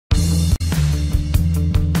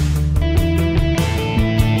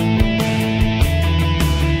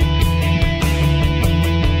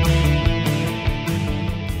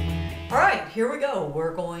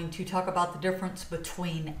we're going to talk about the difference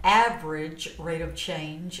between average rate of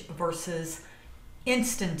change versus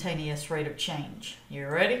instantaneous rate of change. You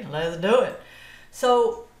ready? Let's do it.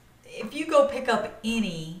 So if you go pick up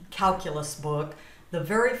any calculus book, the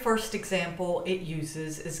very first example it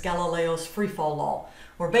uses is Galileo's freefall law,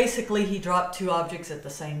 where basically he dropped two objects at the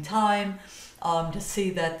same time to see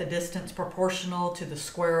that the distance proportional to the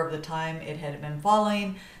square of the time it had been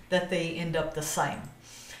falling, that they end up the same.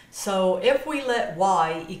 So if we let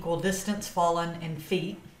y equal distance fallen in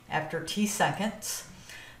feet after t seconds,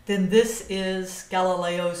 then this is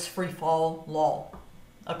Galileo's freefall law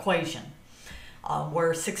equation,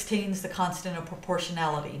 where 16 is the constant of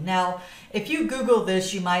proportionality. Now, if you Google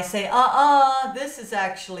this, you might say, this is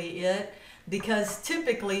actually it, because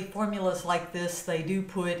typically formulas like this, they do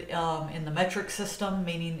put in the metric system,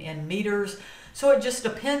 meaning in meters. So it just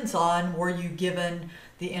depends on were you given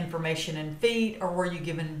the information in feet or were you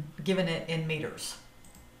given it in meters.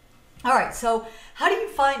 All right, so how do you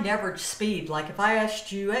find average speed? Like if I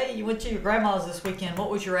asked you, hey, you went to your grandma's this weekend, what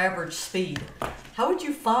was your average speed? How would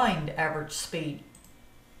you find average speed?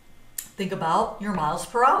 Think about your miles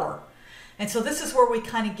per hour. And so this is where we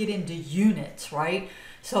kind of get into units, right?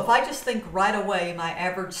 So if I just think right away, my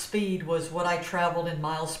average speed was what I traveled in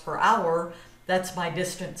miles per hour, that's my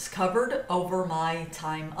distance covered over my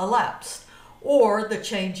time elapsed, or the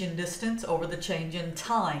change in distance over the change in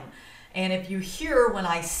time. And if you hear when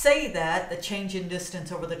I say that, the change in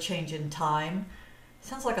distance over the change in time,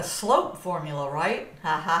 sounds like a slope formula, right?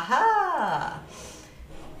 Ha ha ha.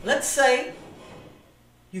 Let's say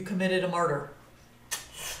you committed a murder.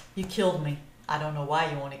 You killed me. I don't know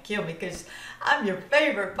why you want to kill me, because I'm your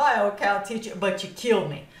favorite bio-cal teacher, but you killed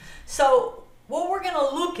me. So what we're going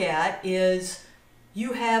to look at is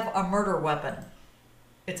you have a murder weapon.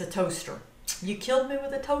 It's a toaster. You killed me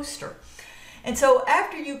with a toaster. And so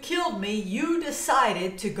after you killed me, you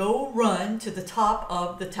decided to go run to the top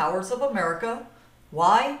of the Towers of America.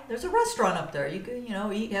 Why? There's a restaurant up there. You could,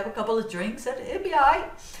 eat, have a couple of drinks. It'd be all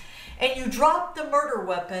right. And you dropped the murder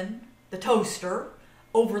weapon, the toaster,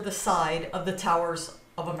 over the side of the Towers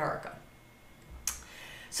of America.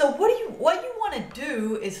 So what you want to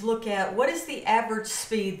do is look at what is the average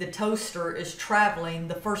speed the toaster is traveling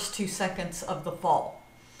the first 2 seconds of the fall.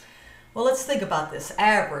 Well, let's think about this.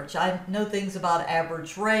 Average. I know things about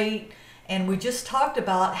average rate, and we just talked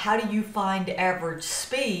about how do you find average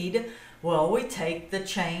speed. Well, we take the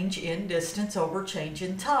change in distance over change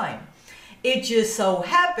in time. It just so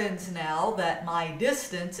happens now that my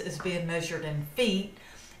distance is being measured in feet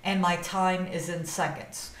and my time is in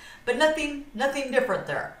seconds. But nothing different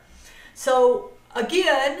there. So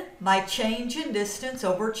again, my change in distance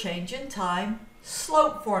over change in time,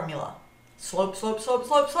 slope formula. Slope, slope, slope,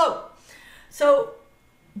 slope, slope. So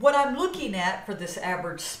what I'm looking at for this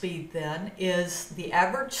average speed then is the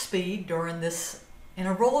average speed during this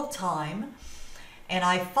interval of time. And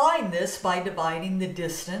I find this by dividing the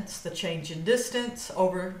distance, the change in distance,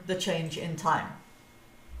 over the change in time.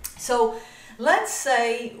 So let's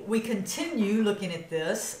say we continue looking at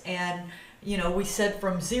this, and we said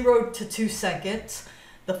from 0 to 2 seconds,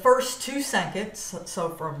 the first 2 seconds, so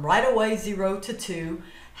from right away 0 to 2,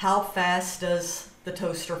 how fast does the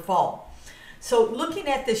toaster fall? So looking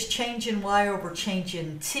at this change in y over change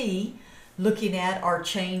in t, looking at our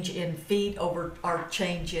change in feet over our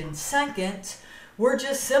change in seconds, we're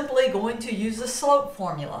just simply going to use the slope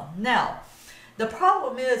formula. Now, the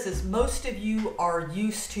problem is most of you are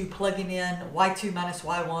used to plugging in y2 minus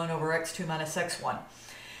y1 over x2 minus x1.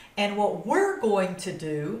 And what we're going to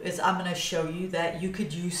do is I'm going to show you that you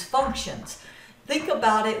could use functions. Think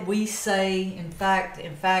about it. We say, in fact,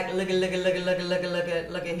 look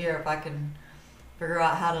at here. If I can figure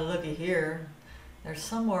out how to look at here, there's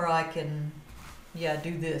somewhere I can,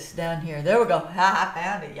 do this down here. There we go. I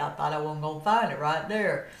found it. Y'all thought I wasn't going to find it right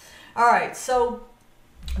there. All right, so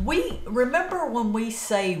we remember when we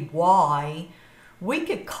say y, we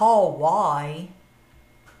could call y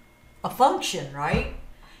a function, right?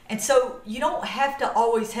 And so you don't have to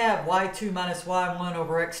always have y2 minus y1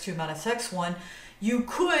 over x2 minus x1.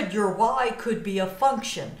 Your y could be a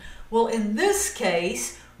function. Well, in this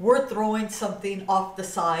case, we're throwing something off the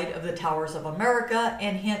side of the Towers of America,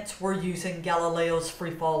 and hence we're using Galileo's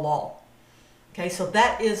freefall law. Okay, so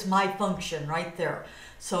that is my function right there.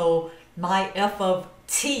 So my f of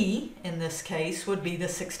t in this case would be the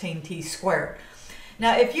 16t squared.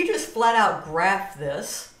 Now, if you just flat out graph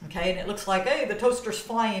this, okay, and it looks like, hey, the toaster's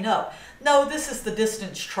flying up. No, this is the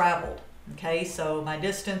distance traveled. Okay, so my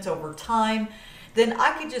distance over time. Then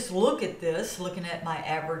I could just look at this, looking at my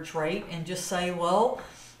average rate, and just say, well,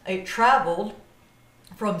 it traveled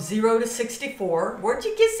from 0 to 64. Where'd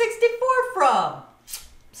you get 64 from?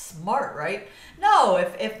 Smart, right? No,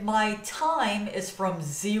 if my time is from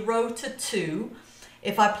 0 to 2,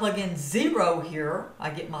 if I plug in 0 here, I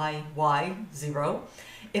get my y, 0.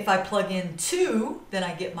 If I plug in 2, then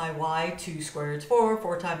I get my y, 2 squared is 4,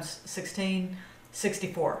 4 times 16,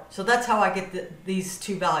 64. So that's how I get these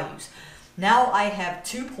two values. Now I have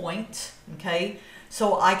 2 points, okay?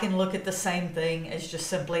 So I can look at the same thing as just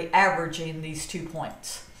simply averaging these 2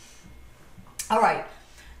 points. All right,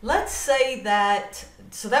 let's say that,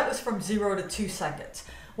 so that was from 0 to 2 seconds.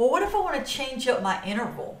 Well, what if I want to change up my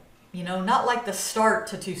interval? You know, not like the start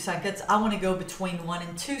to 2 seconds. I want to go between 1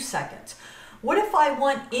 and 2 seconds. What if I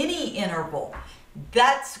want any interval?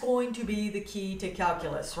 That's going to be the key to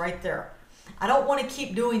calculus right there. I don't want to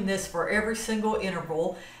keep doing this for every single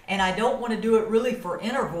interval, and I don't want to do it really for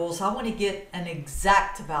intervals. I want to get an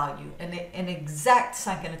exact value, an exact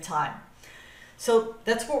second of time. So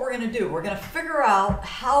that's what we're going to do. We're going to figure out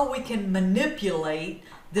how we can manipulate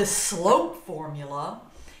this slope formula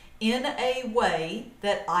in a way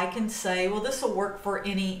that I can say, well, this will work for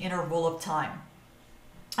any interval of time.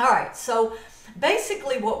 All right, so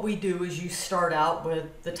basically what we do is you start out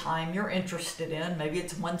with the time you're interested in. Maybe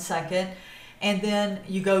it's 1 second, and then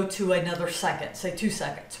you go to another second, say 2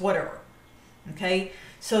 seconds, whatever. Okay,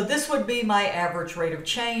 so this would be my average rate of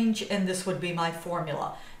change, and this would be my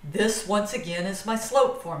formula. This, once again, is my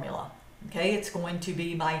slope formula. Okay, it's going to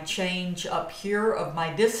be my change up here of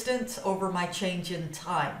my distance over my change in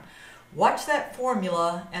time. Watch that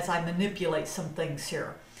formula as I manipulate some things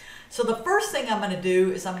here. So the first thing I'm going to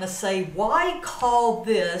do is I'm going to say, why call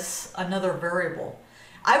this another variable?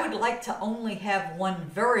 I would like to only have one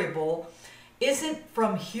variable. Isn't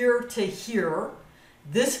from here to here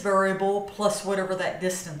this variable plus whatever that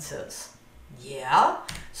distance is? Yeah,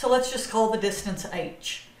 so let's just call the distance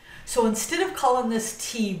h. So instead of calling this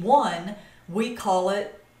t1, we call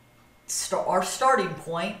it our starting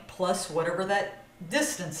point plus whatever that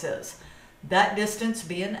distance is. That distance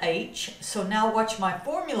being h. So now watch my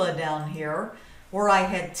formula down here. Where I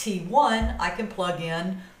had t1, I can plug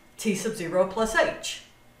in t sub 0 plus h.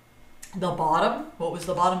 The bottom, what was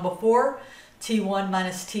the bottom before? t1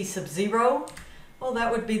 minus t sub 0. Well,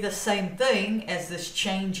 that would be the same thing as this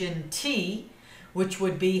change in t, which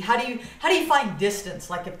would be, how do you find distance?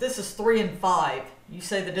 Like if this is 3 and 5, you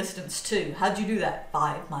say the distance 2. How'd you do that?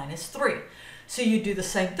 5 minus 3. So you do the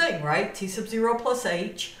same thing, right? T sub 0 plus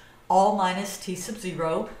h, all minus t sub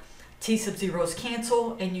 0. T sub 0's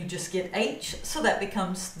cancel, and you just get h, so that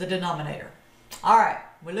becomes the denominator. All right,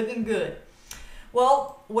 we're looking good.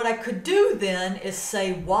 Well, what I could do then is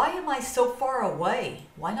say, why am I so far away?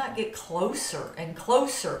 Why not get closer and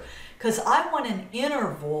closer? Because I want an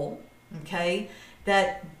interval, okay,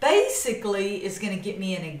 that basically is going to get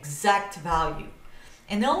me an exact value.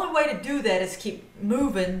 And the only way to do that is keep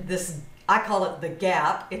moving this, I call it the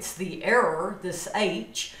gap, it's the error, this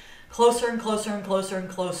h, closer and closer and closer and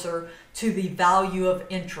closer to the value of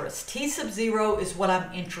interest. T sub 0 is what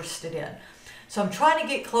I'm interested in. So I'm trying to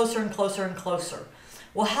get closer and closer and closer.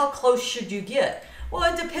 Well, how close should you get?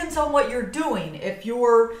 Well, it depends on what you're doing. If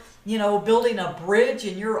you're, building a bridge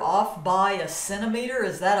and you're off by a centimeter,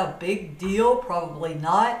 is that a big deal? Probably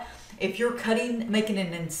not. If you're making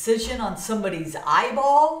an incision on somebody's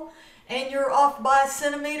eyeball and you're off by a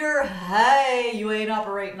centimeter, hey, you ain't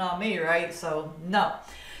operating on me, right? So no.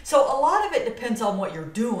 So a lot of it depends on what you're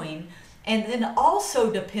doing, and then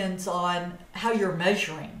also depends on how you're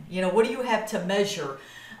measuring. What do you have to measure?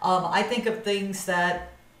 I think of things that,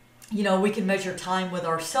 we can measure time with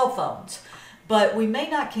our cell phones, but we may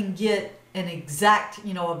not can get an exact,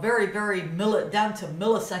 a very, very down to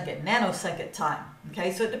millisecond, nanosecond time.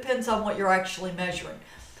 Okay, so it depends on what you're actually measuring.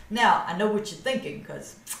 Now, I know what you're thinking,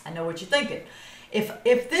 because I know what you're thinking.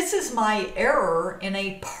 If this is my error in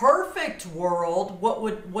a perfect world,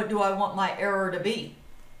 what do I want my error to be?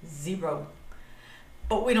 0.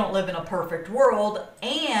 But we don't live in a perfect world,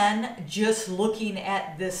 and just looking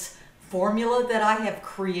at this formula that I have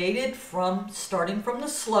created starting from the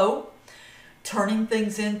slope, turning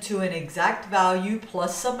things into an exact value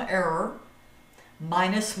plus some error,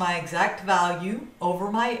 minus my exact value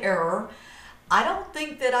over my error, I don't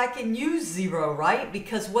think that I can use 0, right?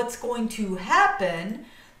 Because what's going to happen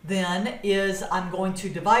then is I'm going to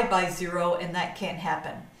divide by 0, and that can't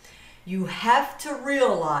happen. You have to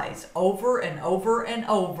realize over and over and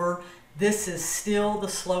over, this is still the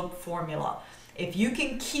slope formula. If you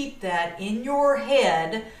can keep that in your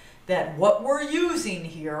head, that what we're using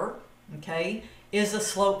here, okay, is a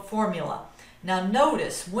slope formula. Now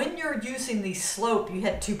notice, when you're using the slope, you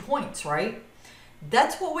had 2 points, right?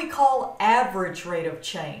 That's what we call average rate of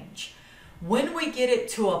change. When we get it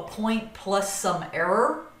to a point plus some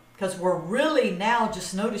error, because we're really now,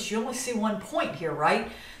 just notice you only see one point here,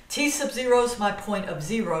 right? T sub 0 is my point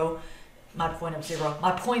of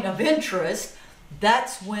interest.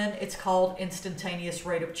 That's when it's called instantaneous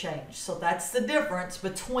rate of change. So that's the difference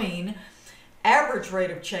between average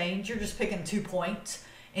rate of change, you're just picking 2 points.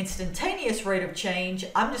 Instantaneous rate of change,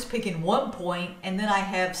 I'm just picking 1 point, and then I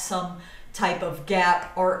have some type of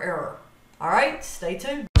gap or error. All right, stay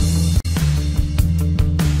tuned.